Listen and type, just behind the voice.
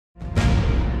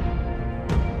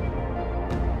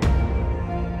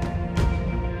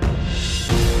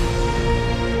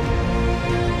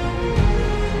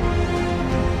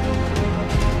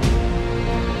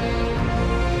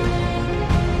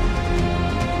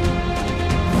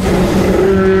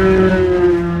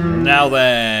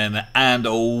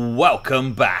And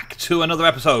welcome back to another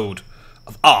episode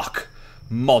of Ark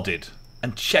Modded.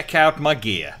 And check out my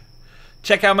gear.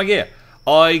 Check out my gear.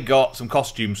 I got some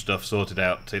costume stuff sorted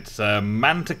out. It's a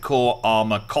Manticore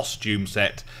armor costume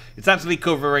set. It's actually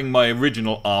covering my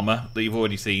original armor that you've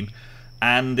already seen.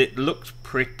 And it looks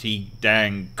pretty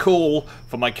dang cool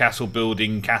for my castle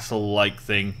building, castle-like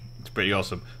thing. It's pretty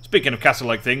awesome. Speaking of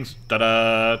castle-like things,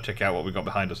 ta-da! Check out what we've got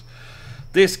behind us.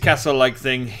 This castle-like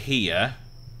thing here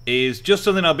is just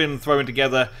something I've been throwing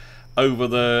together over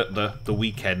the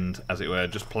weekend, as it were,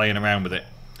 just playing around with it.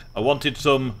 I wanted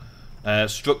some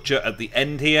structure at the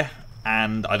end here,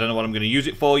 and I don't know what I'm going to use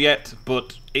it for yet,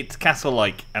 but it's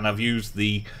castle-like, and I've used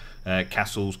the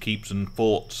castles, keeps and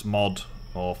forts mod,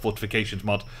 or fortifications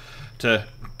mod, to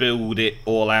build it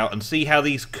all out and see how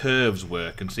these curves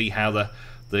work, and see how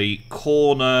the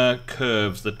corner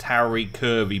curves, the towery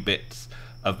curvy bits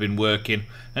have been working,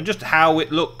 and just how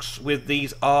it looks with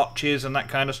these arches and that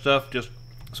kind of stuff, just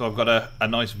so I've got a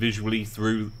nice visually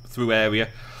through area.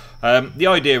 The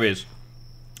idea is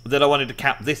that I wanted to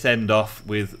cap this end off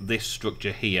with this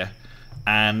structure here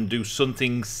and do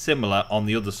something similar on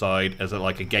the other side as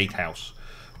like a gatehouse.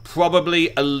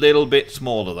 Probably a little bit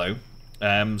smaller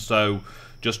though, so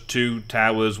just two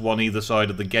towers, one either side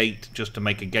of the gate, just to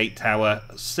make a gate tower.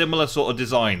 Similar sort of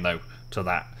design though to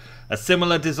that. A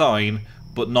similar design,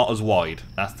 but not as wide.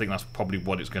 I think that's probably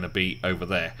what it's going to be over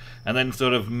there. And then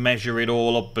sort of measure it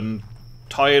all up and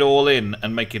tie it all in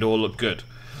and make it all look good.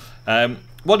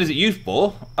 What is it used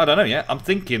for? I don't know yet. I'm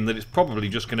thinking that it's probably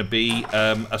just going to be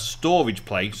a storage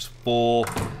place for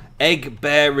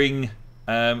egg-bearing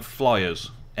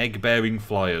flyers. Egg-bearing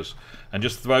flyers. And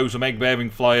just throw some egg-bearing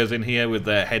flyers in here with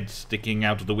their heads sticking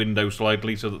out of the window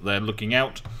slightly so that they're looking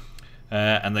out.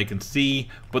 And they can see,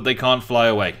 but they can't fly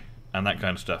away. And that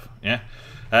kind of stuff, yeah.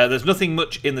 There's nothing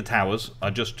much in the towers. I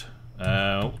just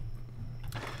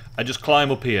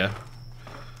climb up here,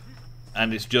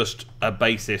 and it's just a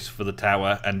basis for the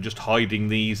tower, and just hiding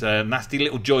these nasty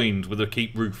little joins with a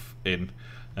keep roof in.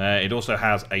 It also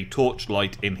has a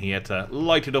torchlight in here to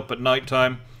light it up at night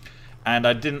time, and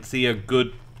I didn't see a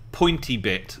good pointy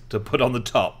bit to put on the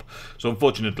top, so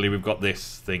unfortunately we've got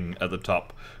this thing at the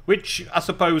top, which I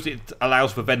suppose it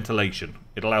allows for ventilation.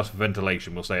 It allows for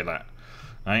ventilation, we'll say that.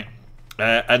 Right?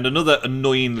 And another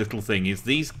annoying little thing is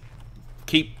these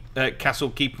castle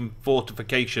keep and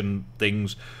fortification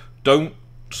things don't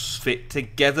fit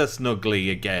together snugly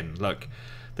again. Look,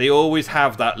 they always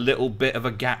have that little bit of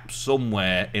a gap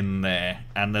somewhere in there,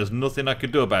 and there's nothing I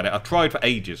could do about it. I tried for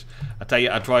ages. I tell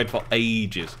you, I tried for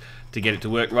ages to get it to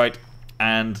work right,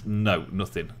 and no,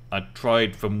 nothing. I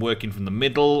tried from working from the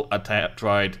middle, I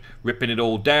tried ripping it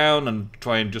all down and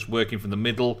trying just working from the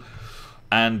middle,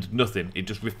 and nothing. It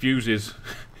just refuses.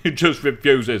 It just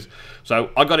refuses.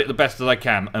 So I got it the best as I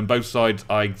can, and both sides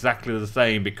are exactly the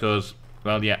same because,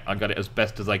 well, yeah, I got it as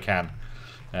best as I can.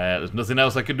 There's nothing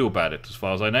else I can do about it as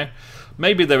far as I know.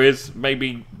 Maybe there is,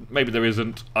 maybe there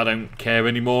isn't. I don't care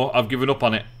anymore. I've given up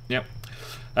on it. Yep.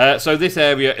 So this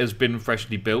area has been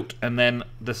freshly built, and then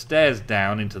the stairs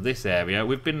down into this area,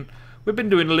 we've been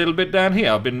doing a little bit down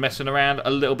here. I've been messing around a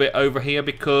little bit over here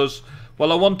because,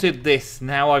 well, I wanted this.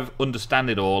 Now I've understand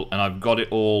it all, and I've got it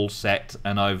all set,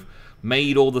 and I've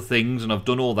made all the things, and I've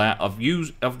done all that. I've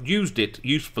used it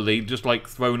usefully, just like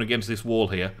thrown against this wall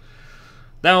here.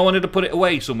 Now I wanted to put it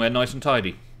away somewhere nice and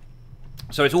tidy.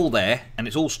 So it's all there, and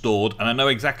it's all stored, and I know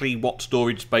exactly what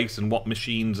storage space and what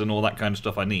machines and all that kind of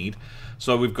stuff I need.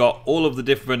 So we've got all of the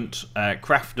different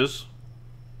crafters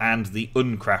and the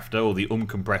uncrafter, or the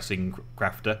uncompressing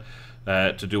crafter,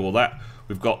 to do all that.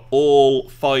 We've got all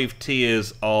 5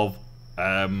 tiers of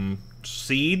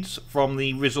seeds from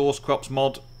the resource crops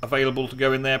mod available to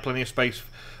go in there. Plenty of space.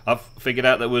 I've figured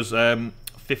out there was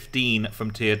 15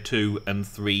 from tier 2 and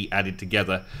 3 added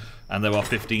together, and there are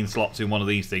 15 slots in one of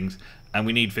these things, and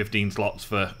we need 15 slots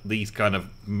for these kind of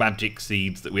magic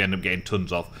seeds that we end up getting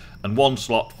tons of, and 1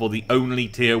 slot for the only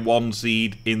tier 1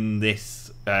 seed in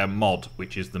this mod,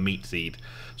 which is the meat seed.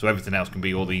 So everything else can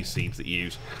be all these seeds that you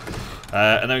use.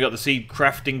 And then we've got the seed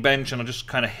crafting bench, and I just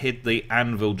kind of hid the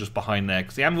anvil just behind there,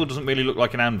 because the anvil doesn't really look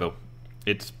like an anvil.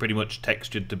 It's pretty much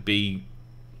textured to be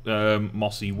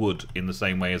mossy wood in the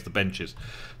same way as the benches.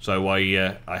 So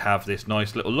I have this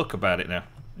nice little look about it now.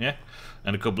 Yeah,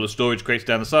 and a couple of storage crates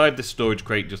down the side. This storage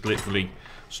crate just literally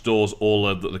stores all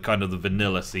of the kind of the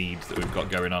vanilla seeds that we've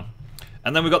got going on.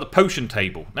 And then we've got the potion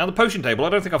table. Now the potion table, I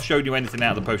don't think I've showed you anything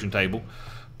out of the potion table,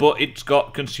 but it's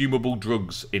got consumable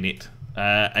drugs in it.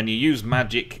 And you use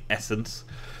magic essence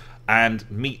and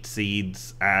meat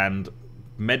seeds and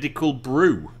medical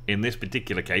brew in this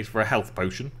particular case for a health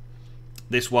potion.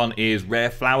 This one is rare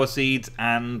flower seeds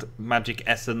and magic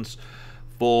essence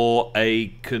for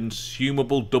a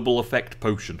consumable double effect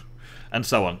potion, and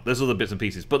so on. There's other bits and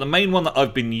pieces, but the main one that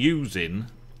I've been using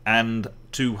and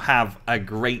to have a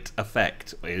great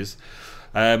effect is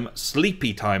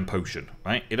Sleepy Time Potion,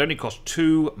 right? It only costs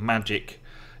 2 magic,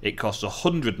 it costs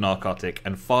 100 narcotic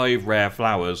and 5 rare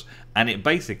flowers, and it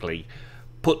basically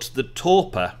puts the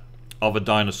torpor of a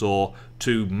dinosaur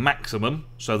to maximum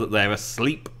so that they're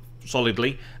asleep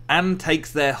solidly, and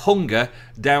takes their hunger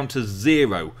down to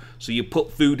 0. So you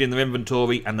put food in their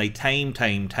inventory and they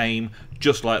tame,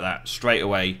 just like that, straight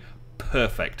away.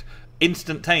 Perfect.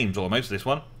 Instant tames almost, this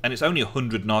one, and it's only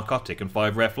 100 narcotic and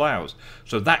 5 rare flowers.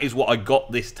 So that is what I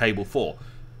got this table for.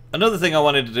 Another thing I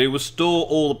wanted to do was store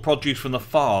all the produce from the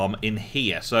farm in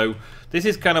here. So this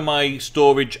is kind of my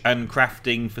storage and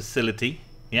crafting facility,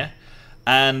 yeah?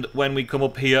 And when we come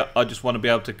up here, I just want to be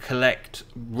able to collect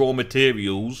raw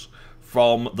materials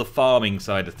from the farming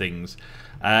side of things.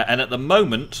 And at the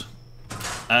moment,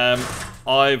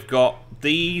 I've got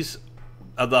these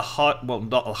are the high, well,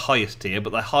 not the highest tier, but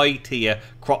the high tier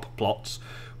crop plots,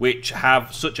 which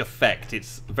have such effect.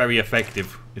 It's very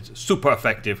effective. It's super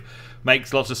effective.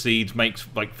 Makes lots of seeds, makes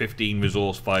like 15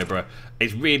 resource fibre.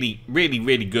 It's really, really,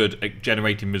 really good at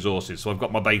generating resources. So I've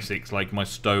got my basics like my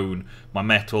stone, my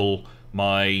metal,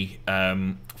 my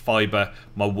fibre,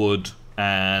 my wood,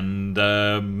 and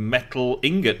metal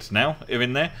ingots now are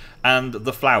in there, and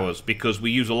the flowers, because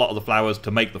we use a lot of the flowers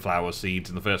to make the flower seeds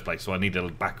in the first place, so I need a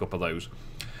backup of those.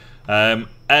 And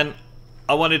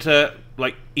I wanted to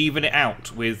like even it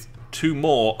out with 2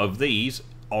 more of these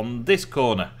on this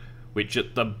corner, which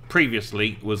at the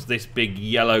previously was this big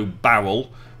yellow barrel,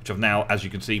 which I've now, as you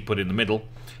can see, put in the middle,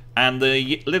 and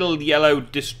the little yellow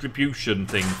distribution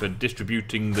thing for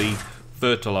distributing the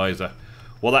fertilizer.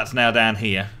 Well, that's now down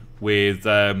here with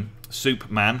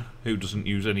Soup Man, who doesn't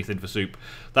use anything for soup.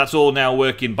 That's all now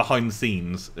working behind the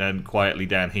scenes and quietly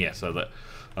down here, so that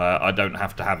I don't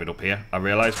have to have it up here, I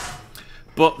realise.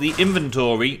 But the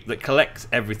inventory that collects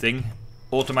everything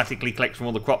automatically collects from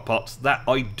all the crop pots. That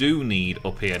I do need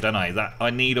up here, don't I? That I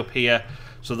need up here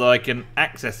so that I can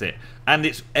access it. And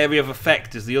its area of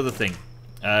effect is the other thing.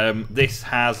 This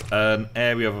has an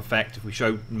area of effect. If we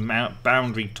show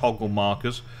boundary toggle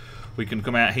markers, we can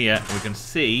come out here and we can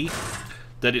see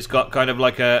that it's got kind of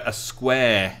like a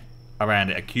square around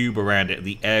it, a cube around it,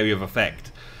 the area of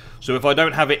effect. So if I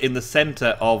don't have it in the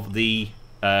center of the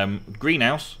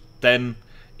greenhouse, then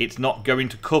it's not going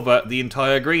to cover the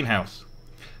entire greenhouse.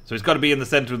 So it's got to be in the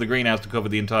center of the greenhouse to cover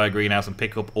the entire greenhouse and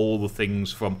pick up all the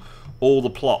things from all the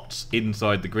plots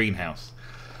inside the greenhouse.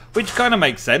 Which kind of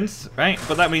makes sense, right?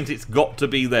 But that means it's got to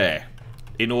be there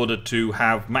in order to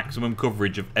have maximum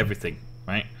coverage of everything,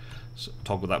 right? So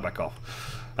toggle that back off.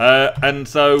 And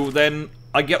so then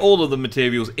I get all of the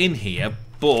materials in here,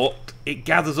 but it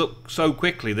gathers up so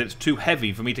quickly that it's too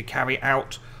heavy for me to carry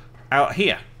out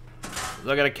here. So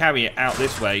I'm going to carry it out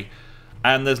this way,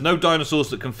 and there's no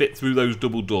dinosaurs that can fit through those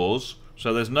double doors,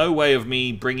 so there's no way of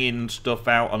me bringing stuff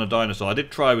out on a dinosaur. I did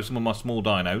try with some of my small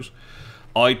dinos.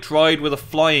 I tried with a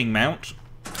flying mount,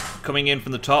 coming in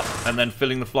from the top and then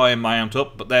filling the flying mount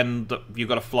up, but then you've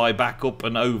got to fly back up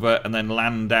and over and then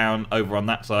land down over on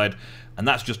that side, and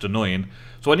that's just annoying.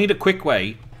 So I need a quick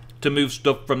way to move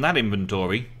stuff from that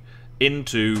inventory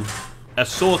into a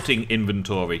sorting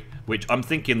inventory, which I'm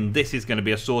thinking this is going to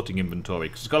be a sorting inventory,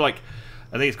 because it's got like,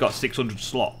 I think it's got 600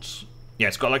 slots. Yeah,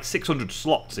 it's got like 600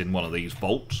 slots in one of these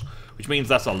vaults, which means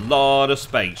that's a lot of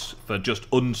space for just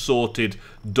unsorted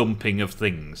dumping of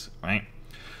things, right?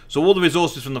 So all the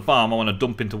resources from the farm I want to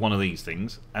dump into one of these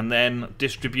things, and then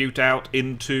distribute out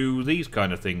into these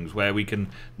kind of things, where we can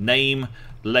name,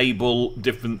 label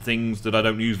different things that I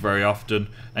don't use very often,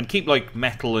 and keep like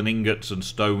metal and ingots and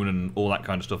stone and all that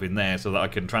kind of stuff in there, so that I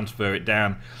can transfer it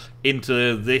down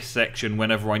into this section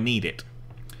whenever I need it,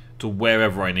 to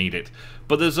wherever I need it.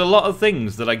 But there's a lot of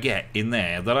things that I get in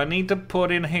there that I need to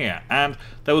put in here, and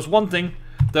there was one thing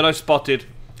that I spotted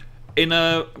in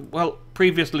a, well,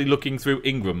 previously looking through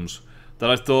Ingram's, that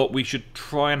I thought we should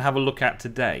try and have a look at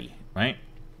today, right?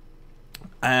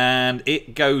 And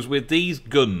it goes with these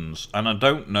guns, and I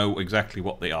don't know exactly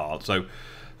what they are. So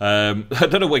I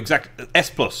don't know what exactly.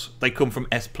 S+, they come from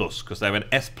S+, because they're an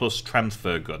S+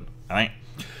 transfer gun, right?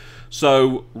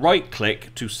 So right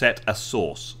click to set a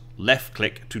source, left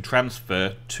click to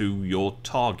transfer to your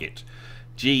target.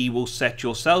 G will set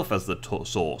yourself as the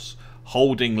source.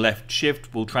 Holding left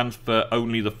shift will transfer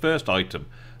only the first item.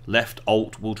 Left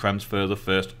alt will transfer the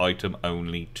first item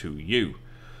only to you.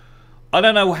 I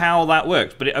don't know how that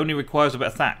works, but it only requires a bit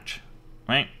of thatch,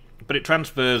 right? But it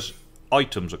transfers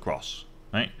items across,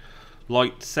 right?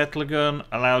 Light settler gun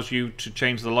allows you to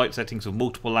change the light settings of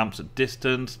multiple lamps at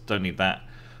distance. Don't need that.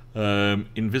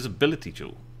 Invisibility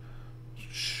tool.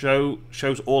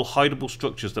 Shows all hideable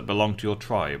structures that belong to your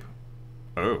tribe.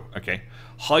 Oh, okay.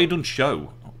 Hide and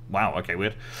show. Wow, okay,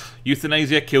 weird.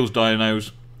 Euthanasia kills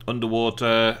dinos.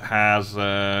 Underwater has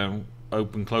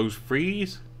open, close,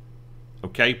 freeze.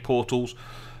 Okay, portals.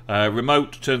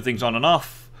 Remote, turn things on and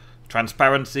off.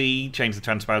 Transparency, change the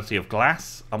transparency of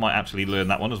glass. I might actually learn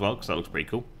that one as well, because that looks pretty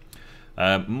cool.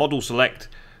 Model select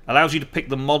allows you to pick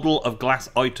the model of glass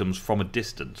items from a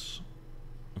distance.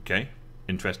 Okay,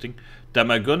 interesting.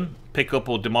 Demo gun, pick up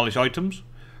or demolish items.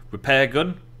 Repair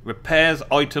gun, repairs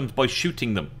items by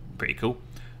shooting them. Pretty cool.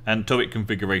 And turret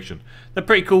configuration. They're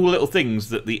pretty cool little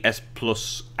things that the S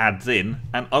Plus adds in,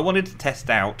 and I wanted to test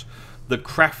out the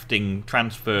crafting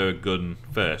transfer gun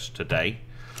first today.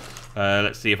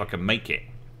 Let's see if I can make it.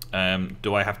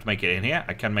 Do I have to make it in here?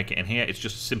 I can make it in here. It's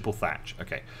just simple thatch.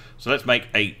 Okay, so let's make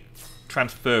a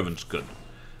transference gun.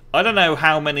 I don't know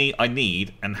how many I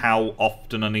need and how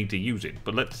often I need to use it,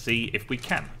 but let's see if we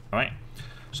can. Alright,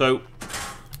 so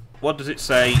what does it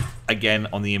say again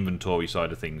on the inventory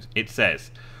side of things? It says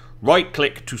right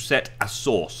click to set a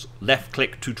source, left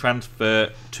click to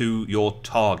transfer to your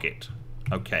target.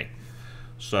 Okay,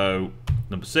 so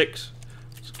number 6,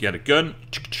 let's get a gun.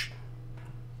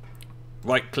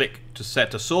 Right click to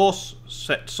set a source,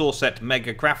 source set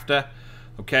mega crafter.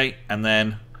 Okay, and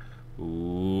then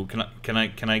ooh, can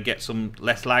I get some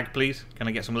less lag, please? Can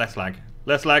I get some less lag?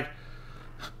 Less lag.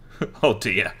 Oh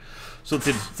dear,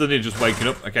 something just waking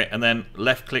up. Okay, and then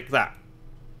left click that.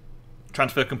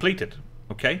 Transfer completed.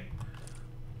 Okay,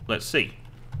 let's see.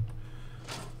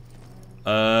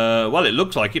 Well, it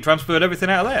looks like it transferred everything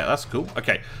out of there. That's cool.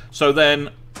 Okay, so then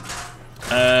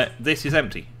this is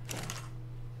empty.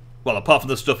 Well, apart from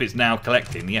the stuff it's now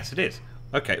collecting, yes it is.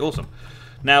 Okay, awesome.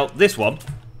 Now this one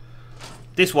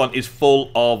is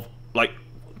full of like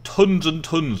tons and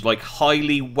tons, like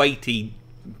highly weighty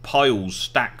piles,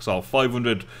 stacks of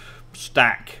 500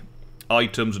 stack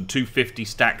items and 250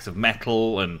 stacks of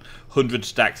metal and 100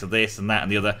 stacks of this and that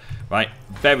and the other. Right,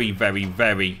 very, very,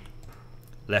 very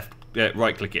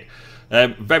right click it.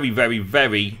 Very, very,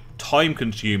 very time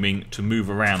consuming to move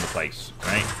around the place.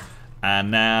 Right, and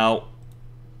now.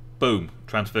 Boom,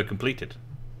 transfer completed.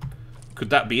 Could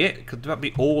that be it? Could that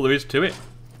be all there is to it?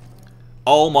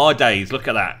 Oh my days, look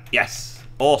at that. Yes,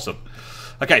 awesome.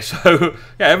 Okay, so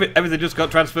yeah, everything just got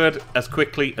transferred as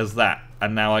quickly as that.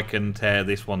 And now I can tear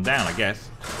this one down, I guess.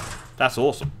 That's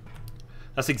awesome.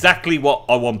 That's exactly what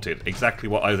I wanted. Exactly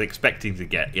what I was expecting to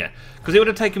get, yeah. Because it would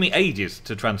have taken me ages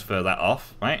to transfer that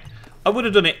off, right? I would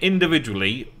have done it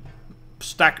individually,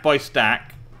 stack by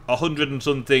stack, 100 and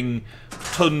something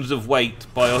tons of weight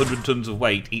by 100 tons of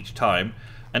weight each time,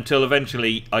 until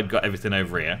eventually I'd got everything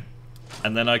over here,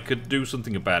 and then I could do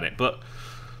something about it. But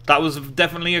that was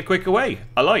definitely a quicker way.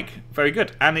 I like. Very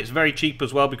good. And it's very cheap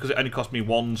as well, because it only cost me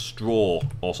 1 straw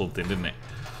or something, didn't it?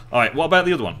 Alright, what about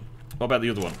the other one? What about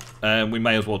the other one? We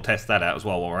may as well test that out as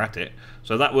well while we're at it.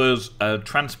 So that was a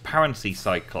transparency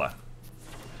cycler.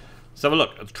 Let's have a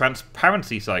look. A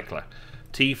transparency cycler.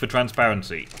 T for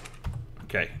transparency.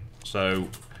 Okay, so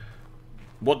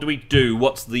what do we do?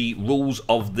 What's the rules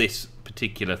of this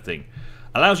particular thing?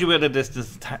 Allows you at a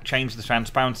distance to change the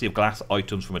transparency of glass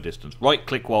items from a distance. Right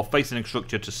click while facing a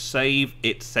structure to save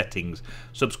its settings.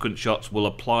 Subsequent shots will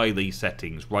apply these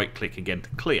settings. Right click again to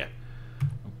clear.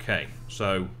 Okay,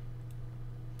 so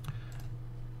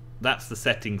that's the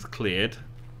settings cleared.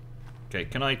 Okay,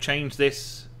 can I change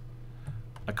this?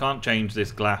 I can't change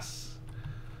this glass.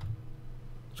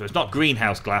 So it's not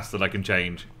greenhouse glass that I can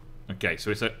change. Okay,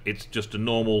 so it's just a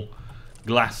normal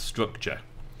glass structure.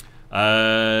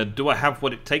 Do I have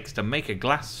what it takes to make a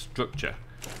glass structure?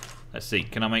 Let's see.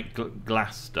 Can I make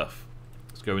glass stuff?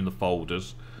 Let's go in the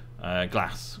folders.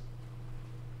 Glass.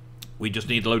 We just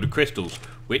need a load of crystals,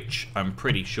 which I'm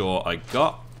pretty sure I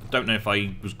got. Don't know if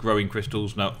I was growing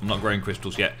crystals. No, I'm not growing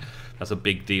crystals yet. That's a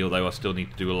big deal, though. I still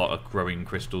need to do a lot of growing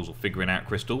crystals or figuring out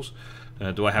crystals.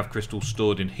 Do I have crystals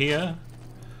stored in here?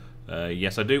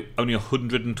 Yes, I do. Only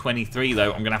 123,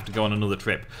 though. I'm going to have to go on another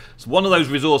trip. It's one of those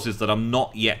resources that I'm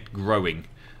not yet growing,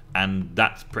 and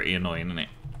that's pretty annoying, isn't it?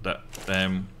 That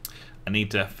I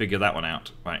need to figure that one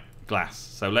out. Right, glass.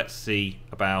 So let's see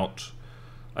about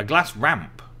a glass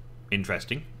ramp.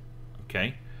 Interesting.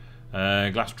 Okay.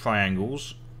 Glass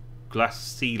triangles. Glass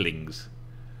ceilings.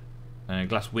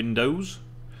 Glass windows.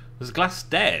 There's glass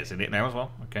stairs in it now as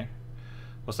well. Okay.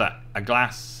 What's that? A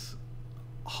glass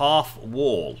half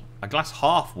wall. A glass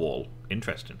half wall.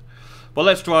 Interesting. Well,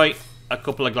 let's try a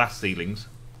couple of glass ceilings,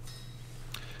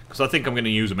 because I think I'm going to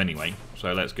use them anyway.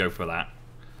 So let's go for that.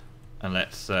 And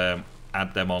let's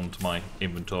add them onto my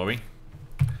inventory.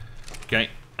 Okay,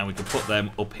 and we can put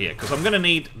them up here. Because I'm going to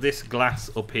need this glass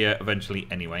up here eventually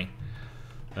anyway.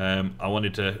 I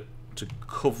wanted to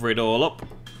cover it all up.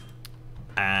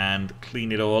 And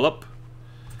clean it all up.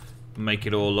 Make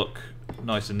it all look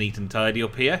nice and neat and tidy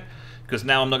up here. Because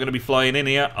now I'm not going to be flying in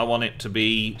here. I want it to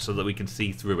be so that we can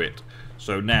see through it.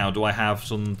 So now, do I have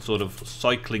some sort of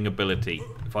cycling ability?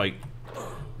 If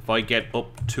I get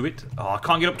up to it... Oh, I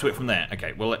can't get up to it from there.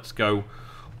 Okay, well, let's go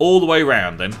all the way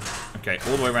around then. Okay,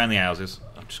 all the way around the houses.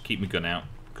 I'll just keep my gun out.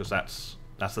 Because that's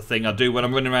the thing I do when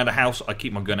I'm running around a house. I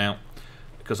keep my gun out.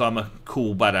 Because I'm a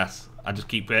cool badass. I just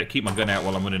keep my gun out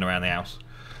while I'm running around the house.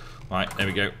 Right, there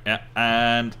we go. Yeah,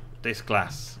 and this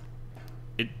glass.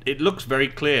 It looks very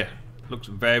clear. Looks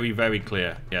very, very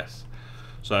clear. Yes.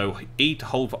 So E to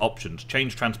hold for options.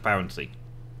 Change transparency.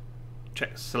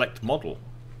 Check select model.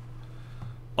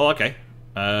 Oh, okay.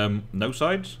 No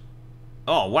sides.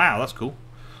 Oh, wow, that's cool.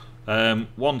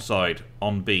 One side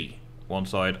on B. One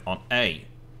side on A.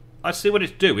 I see what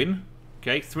it's doing.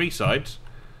 Okay, 3 sides.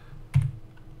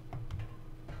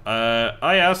 Oh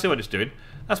yeah, I see what it's doing.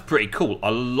 That's pretty cool. I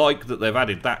like that they've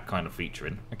added that kind of feature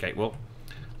in. Okay, well,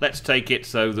 let's take it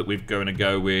so that we're going to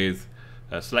go with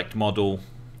select model.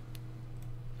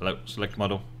 Hello, select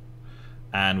model.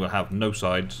 And we'll have no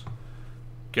sides.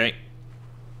 Okay,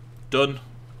 done.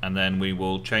 And then we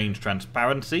will change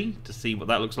transparency to see what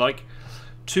that looks like.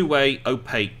 2-way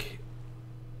opaque.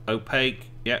 Opaque,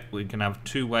 yeah, we can have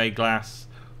 2-way glass.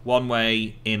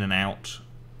 1-way in and out.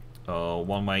 Or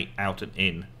 1-way out and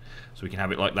in. So we can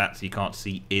have it like that so you can't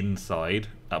see inside.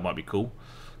 That might be cool.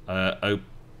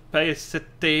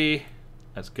 Opacity.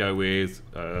 Let's go with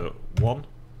 1.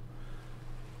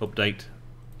 Update.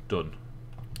 Done.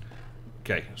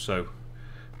 Okay, so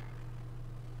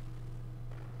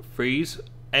freeze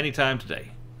anytime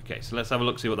today. Okay, so let's have a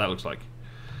look, see what that looks like.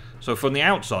 So from the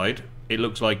outside, it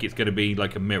looks like it's going to be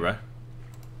like a mirror.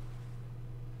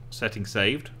 Setting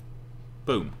saved.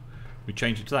 Boom. We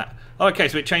change it to that. Oh, okay,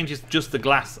 so it changes just the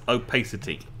glass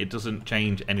opacity. It doesn't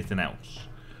change anything else.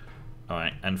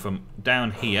 Alright, and from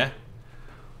down here,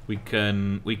 we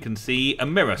can see a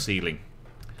mirror ceiling.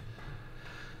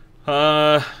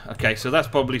 Okay, so that's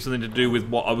probably something to do with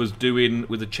what I was doing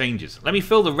with the changes. Let me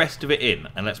fill the rest of it in,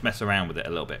 and let's mess around with it a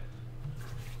little bit.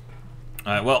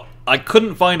 Alright, well, I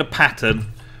couldn't find a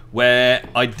pattern where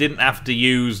I didn't have to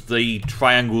use the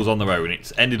triangles on their own.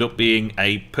 It's ended up being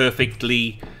a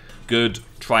perfectly good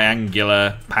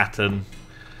triangular pattern.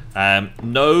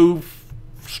 No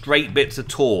straight bits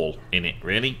at all in it,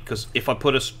 really, because if I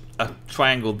put a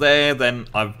triangle there, then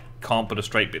I can't put a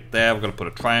straight bit there. I've got to put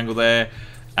a triangle there,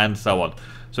 and so on.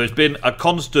 So it's been a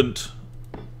constant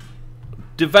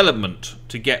development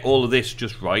to get all of this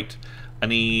just right. I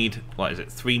need, what is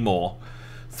it, 3 more.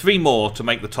 3 more to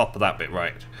make the top of that bit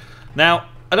right. Now,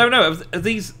 I don't know,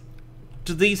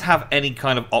 do these have any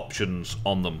kind of options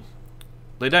on them?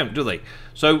 They don't, do they?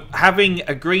 So having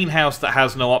a greenhouse that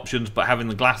has no options, but having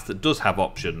the glass that does have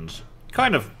options,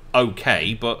 kind of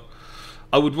okay, but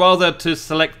I would rather to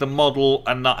select the model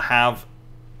and not have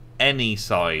any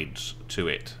sides to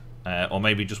it. Or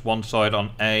maybe just one side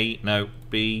on A, no,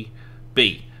 B,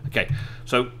 B. Okay,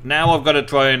 so now I've got to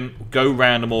try and go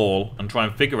around them all and try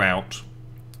and figure out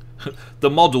the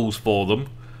models for them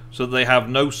so that they have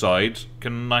no sides.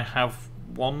 Can I have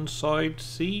one side?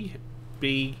 C,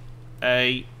 B,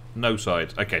 A, no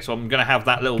sides. Okay, so I'm going to have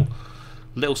that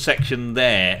little section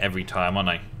there every time, aren't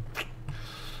I?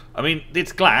 I mean,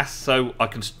 it's glass, so I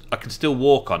can still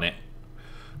walk on it,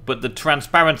 but the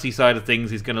transparency side of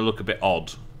things is going to look a bit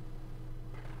odd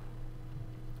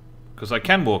because I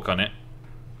can walk on it.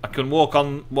 I can walk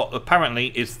on what apparently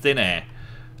is thin air,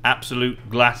 absolute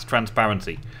glass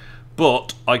transparency,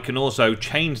 but I can also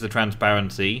change the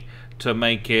transparency to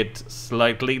make it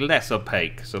slightly less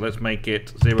opaque. So let's make it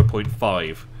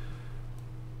 0.5.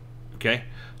 Okay,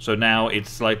 so now it's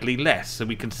slightly less, so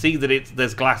we can see that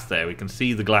there's glass there. We can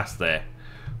see the glass there,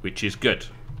 which is good,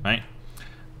 right?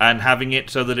 And having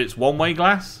it so that it's one-way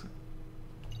glass,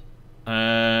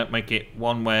 make it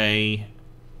one-way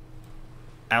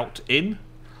out in,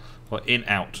 or in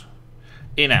out,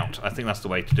 in out. I think that's the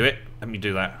way to do it. Let me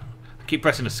do that. I keep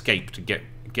pressing escape to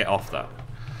get off that.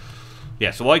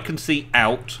 Yeah, so I can see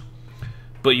out,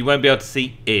 but you won't be able to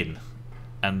see in.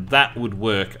 And that would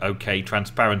work okay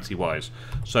transparency-wise.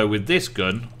 So with this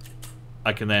gun,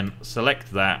 I can then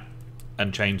select that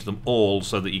and change them all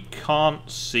so that you can't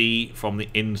see from the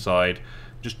inside.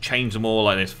 Just change them all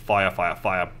like this. Fire, fire,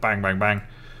 fire. Bang, bang, bang.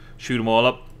 Shoot them all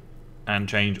up and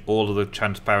change all of the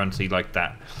transparency like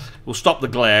that. will stop the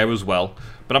glare as well.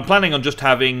 But I'm planning on just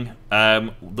having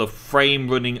the frame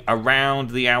running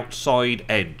around the outside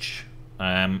edge.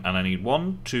 And I need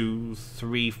 1, 2,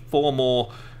 3, 4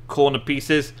 more corner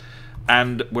pieces,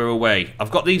 and we're away. I've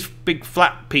got these big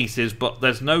flat pieces, but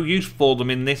there's no use for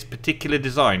them in this particular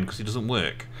design because it doesn't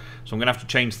work. So I'm going to have to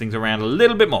change things around a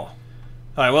little bit more.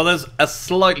 Alright, well, there's a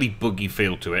slightly buggy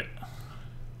feel to it.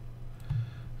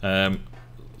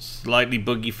 Slightly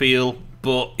buggy feel,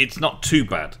 but it's not too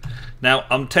bad. Now,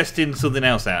 I'm testing something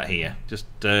else out here. Just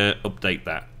update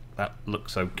that. That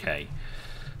looks okay.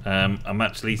 I'm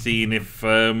actually seeing if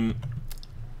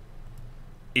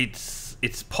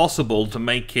it's possible to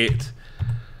make it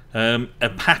a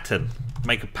pattern.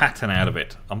 Make a pattern out of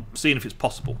it. I'm seeing if it's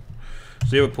possible.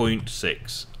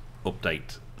 0.6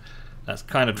 update. That's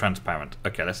kind of transparent.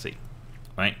 Okay, let's see.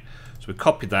 Right. So we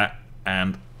copy that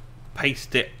and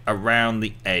paste it around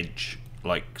the edge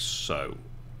like so.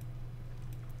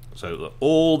 So that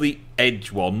all the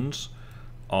edge ones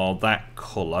are that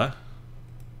colour.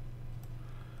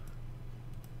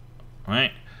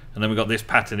 Right. And then we've got this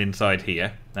pattern inside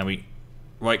here. Now we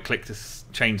right click to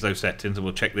change those settings, and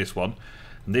we'll check this one.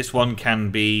 And this one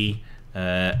can be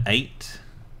 8.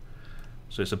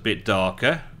 So it's a bit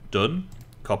darker. Done.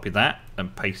 Copy that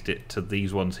and paste it to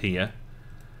these ones here.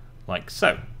 Like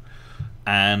so.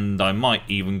 And I might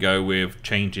even go with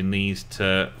changing these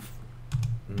to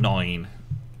 9.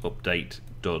 Update.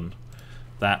 Done.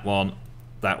 That one,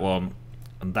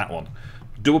 and that one.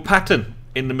 Do a pattern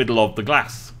in the middle of the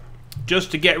glass.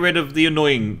 Just to get rid of the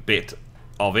annoying bit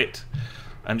of it.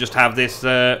 And just have this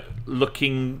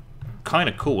looking kind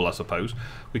of cool, I suppose.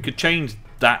 We could change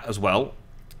that as well.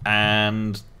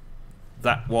 And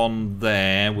that one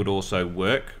there would also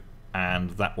work.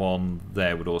 And that one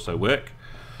there would also work.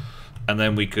 And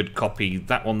then we could copy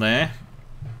that one there.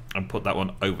 And put that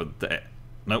one over there.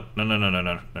 No,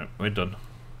 we're done.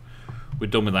 We're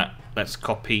done with that. Let's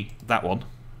copy that one.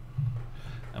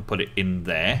 And put it in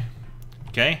there.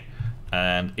 Okay.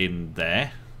 And in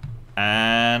there.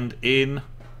 And in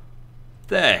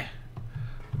there.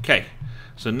 Okay.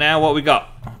 So now what we got?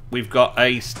 We've got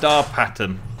a star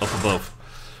pattern up above.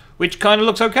 Which kind of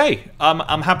looks okay.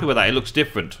 I'm happy with that. It looks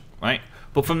different. Right?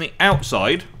 But from the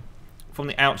outside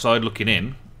looking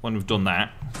in, when we've done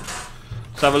that,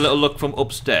 let's have a little look from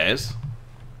upstairs.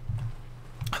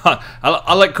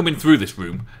 I like coming through this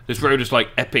room. This road is like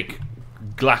epic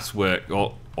glasswork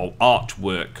or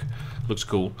artwork. Looks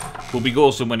cool. Will be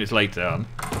awesome when it's later on.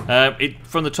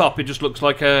 From the top, it just looks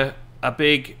like a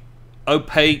big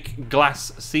opaque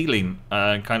glass ceiling,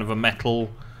 kind of a metal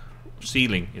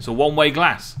ceiling. It's a one-way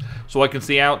glass, so I can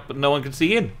see out, but no one can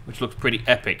see in, which looks pretty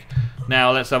epic.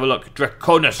 Now let's have a look.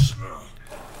 Draconis.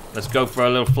 Let's go for a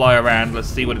little fly around. Let's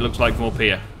see what it looks like from up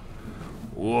here.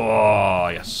 Whoa,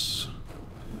 yes.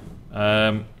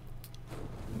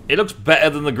 It looks better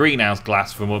than the greenhouse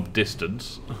glass from a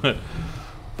distance. But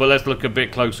let's look a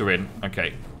bit closer in.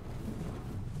 Okay.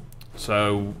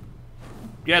 So,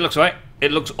 yeah, it looks right.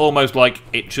 It looks almost like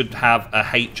it should have a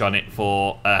H on it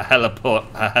for a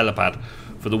helipad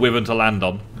for the Wyvern to land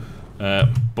on.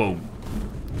 Boom.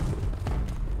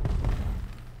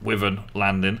 Wyvern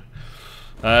landing.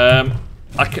 I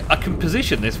can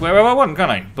position this wherever I want,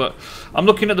 can't I? But I'm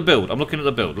looking at the build.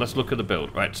 Let's look at the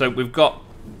build. Right, so we've got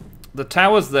the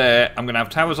towers there. I'm going to have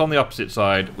towers on the opposite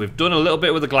side. We've done a little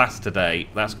bit with the glass today.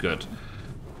 That's good.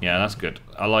 Yeah, that's good.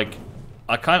 I like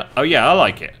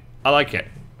it.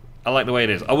 I like the way it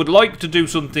is. I would like to do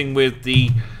something with the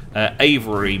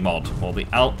Avery mod, or the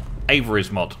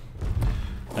Avery's mod,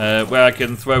 where I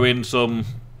can throw in some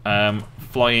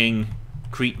flying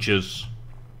creatures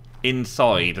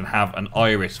inside and have an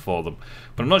iris for them.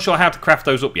 But I'm not sure how to craft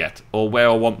those up yet, or where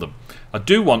I want them. I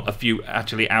do want a few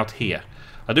actually out here.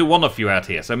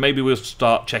 So maybe we'll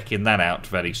start checking that out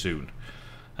very soon.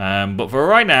 But for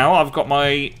right now, I've got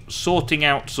my sorting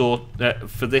out for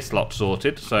this lot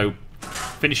sorted. So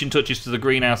finishing touches to the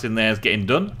greenhouse in there is getting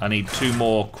done. I need 2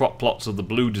 more crop plots of the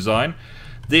blue design.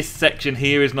 This section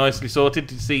here is nicely sorted.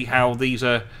 To see how these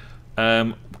are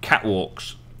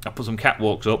catwalks. I put some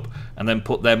catwalks up and then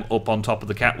put them up on top of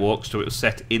the catwalks so it was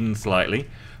set in slightly.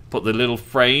 Put the little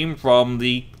frame from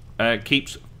the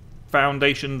Keeps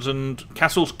Foundations and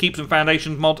Castles Keeps and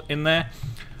Foundations mod in there.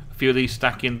 A few of these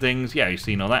stacking things. Yeah, you've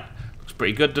seen all that. Looks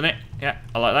pretty good, doesn't it? Yeah,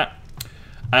 I like that.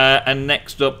 And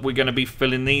next up, we're going to be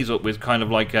filling these up with kind of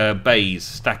like bays,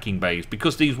 stacking bays.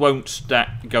 Because these won't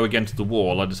go against the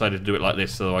wall, I decided to do it like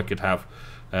this so I could have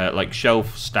like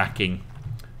shelf stacking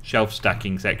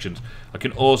sections. I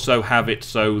can also have it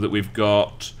so that we've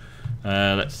got,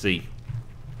 let's see,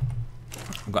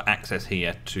 I've got access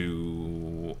here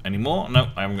to any more. No,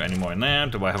 I haven't got any more in there.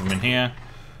 Do I have them in here?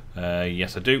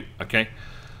 Yes, I do. Okay.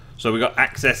 So we got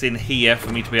access in here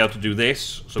for me to be able to do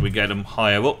this. So we get them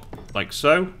higher up, like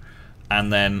so.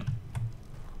 And then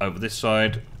over this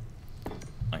side,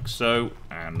 like so.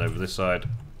 And over this side,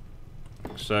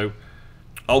 like so.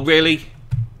 Oh, really?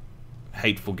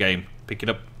 Hateful game. Pick it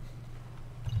up.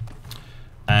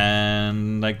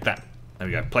 And like that. There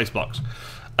we go. Place blocks.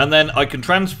 And then I can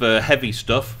transfer heavy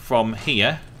stuff from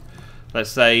here. Let's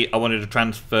say I wanted to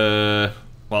transfer...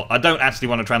 Well, I don't actually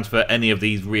want to transfer any of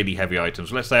these really heavy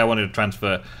items. Let's say I wanted to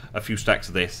transfer a few stacks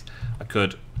of this. I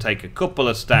could take a couple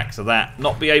of stacks of that,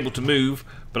 not be able to move,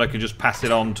 but I could just pass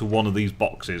it on to one of these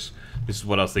boxes. This is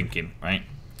what I was thinking, right?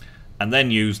 And then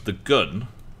use the gun.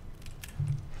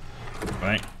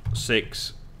 Right,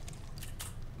 6.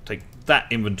 Take that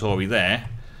inventory there.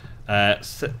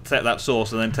 Set that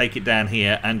source and then take it down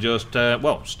here and just,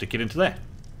 well, stick it into there.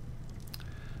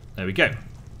 There we go.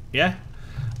 Yeah?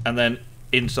 And then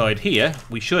inside here,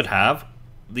 we should have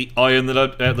the iron,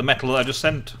 the metal that I just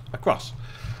sent across.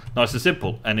 Nice and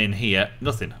simple. And in here,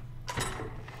 nothing.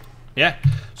 Yeah?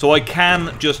 So I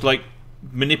can just, like,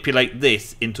 manipulate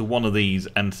this into one of these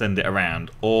and send it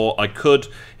around. Or I could,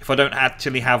 if I don't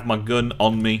actually have my gun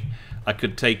on me, I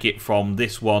could take it from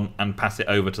this one and pass it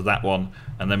over to that one,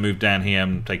 and then move down here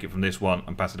and take it from this one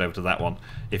and pass it over to that one.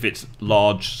 If it's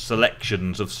large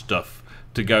selections of stuff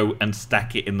to go and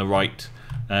stack it in the right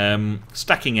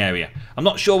stacking area. I'm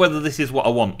not sure whether this is what I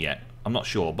want yet. I'm not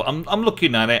sure, but I'm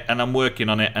looking at it and I'm working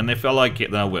on it, and if I like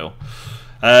it, then I will.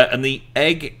 And the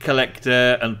egg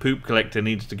collector and poop collector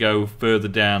needs to go further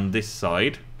down this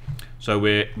side, so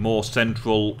we're more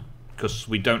central, because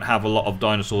we don't have a lot of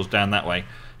dinosaurs down that way.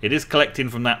 It is collecting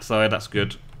from that side, that's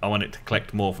good. I want it to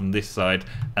collect more from this side.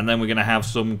 And then we're going to have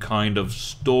some kind of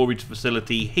storage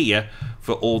facility here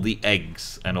for all the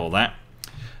eggs and all that.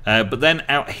 But then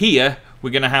out here, we're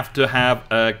going to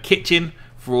have a kitchen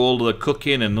for all the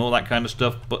cooking and all that kind of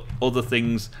stuff, but other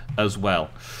things as well.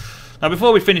 Now,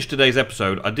 before we finish today's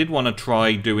episode, I did want to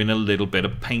try doing a little bit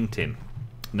of painting.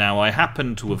 Now, I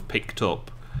happen to have picked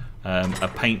up a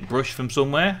paintbrush from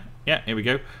somewhere. Yeah, here we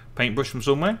go. Paintbrush from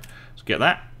somewhere. Let's get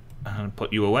that and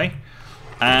put you away.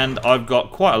 And I've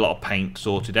got quite a lot of paint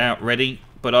sorted out, ready.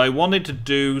 But I wanted to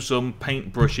do some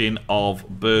paint brushing of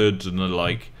birds and the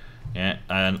like. Yeah,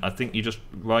 and I think you just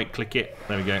right-click it.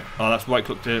 There we go. Oh, that's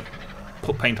right-click to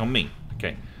put paint on me.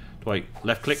 Okay. Do I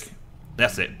left-click?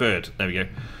 That's it. Bird. There we go.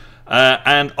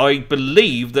 And I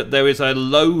believe that there is a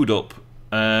load up,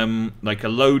 like a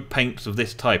load paints of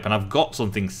this type. And I've got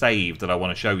something saved that I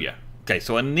want to show you. Okay,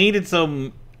 so I needed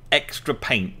some extra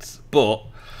paints, but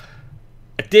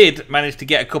I did manage to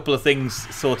get a couple of things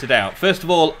sorted out. First of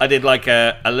all, I did like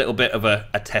a little bit of a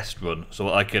test run,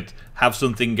 so I could have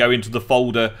something go into the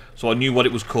folder so I knew what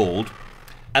it was called.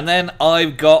 And then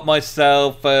I've got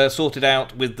myself sorted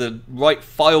out with the right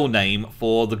file name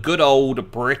for the good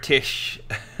old British,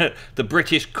 the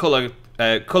British colour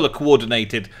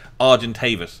coordinated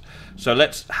Argentavis. So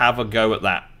let's have a go at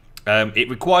that. It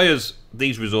requires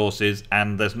these resources,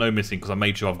 and there's no missing because I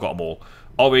made sure I've got them all.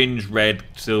 Orange, red,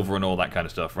 silver, and all that kind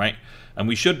of stuff, right? And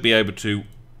we should be able to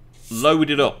load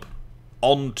it up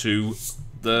onto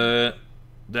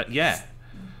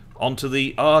onto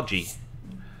the RG.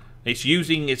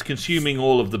 It's consuming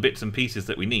all of the bits and pieces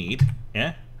that we need,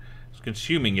 yeah? It's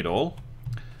consuming it all.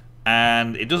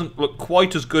 And it doesn't look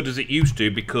quite as good as it used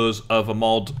to because of a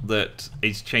mod that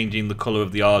is changing the colour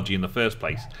of the RG in the first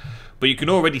place. But you can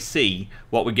already see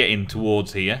what we're getting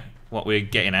towards here, what we're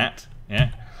getting at,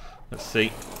 yeah? Let's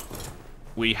see.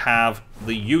 We have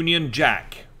the Union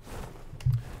Jack.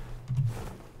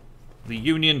 The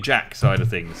Union Jack side of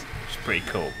things. It's pretty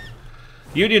cool.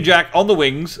 Union Jack on the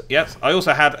wings. Yes, I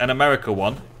also had an America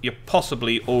one. You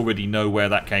possibly already know where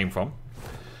that came from.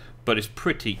 But it's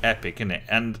pretty epic, isn't it?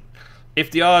 And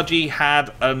if the RG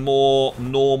had a more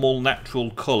normal,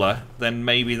 natural colour, then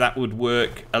maybe that would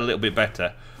work a little bit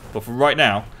better. But for right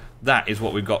now, that is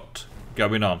what we've got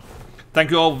going on.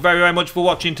 Thank you all very, very much for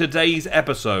watching today's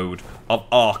episode of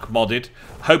Ark Modded.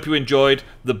 Hope you enjoyed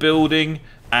the building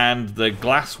and the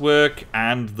glasswork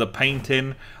and the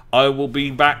painting. I will be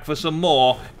back for some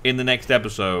more in the next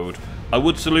episode. I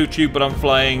would salute you, but I'm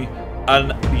flying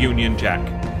an Union Jack.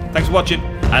 Thanks for watching,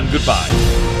 and goodbye.